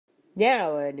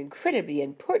Now, an incredibly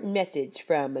important message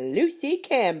from Lucy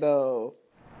Campbell.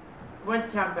 I want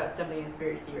to talk about something that's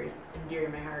very serious and dear to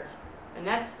my heart, and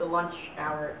that's the lunch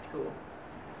hour at school.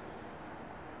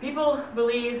 People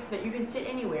believe that you can sit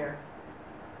anywhere.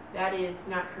 That is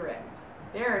not correct.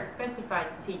 There are specified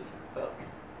seats for folks.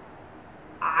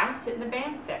 I sit in the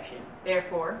band section,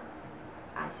 therefore,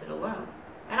 I sit alone.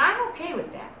 And I'm okay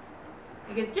with that.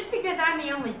 Because just because I'm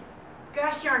the only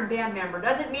gosh darn band member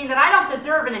doesn't mean that I don't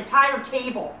deserve an entire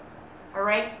table.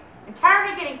 Alright? I'm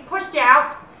tired of getting pushed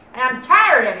out, and I'm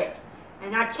tired of it.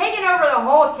 And I'm taking over the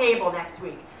whole table next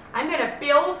week. I'm going to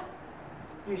build,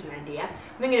 here's an idea,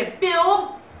 I'm going to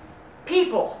build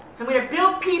people. I'm going to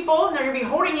build people, and they're going to be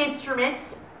holding instruments,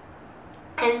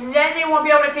 and then they won't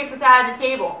be able to take us out of the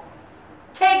table.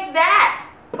 Take that,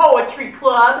 Poetry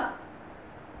Club!